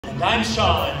And I'm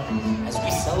Sean. As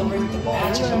we celebrate the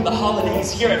magic of the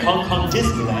holidays here at Hong Kong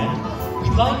Disneyland,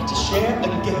 we'd like to share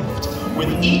a gift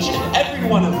with each and every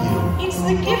one of you. It's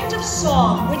the gift of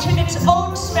song, which in its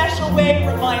own special way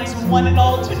reminds one and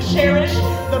all to cherish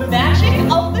the magic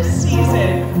of the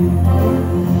season.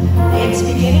 It's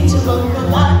beginning to look a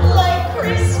lot like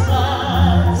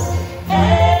Christmas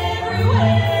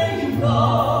everywhere you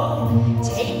go.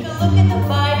 Take a look at the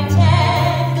 5 and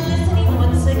 10, glistening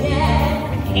once again,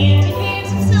 with candy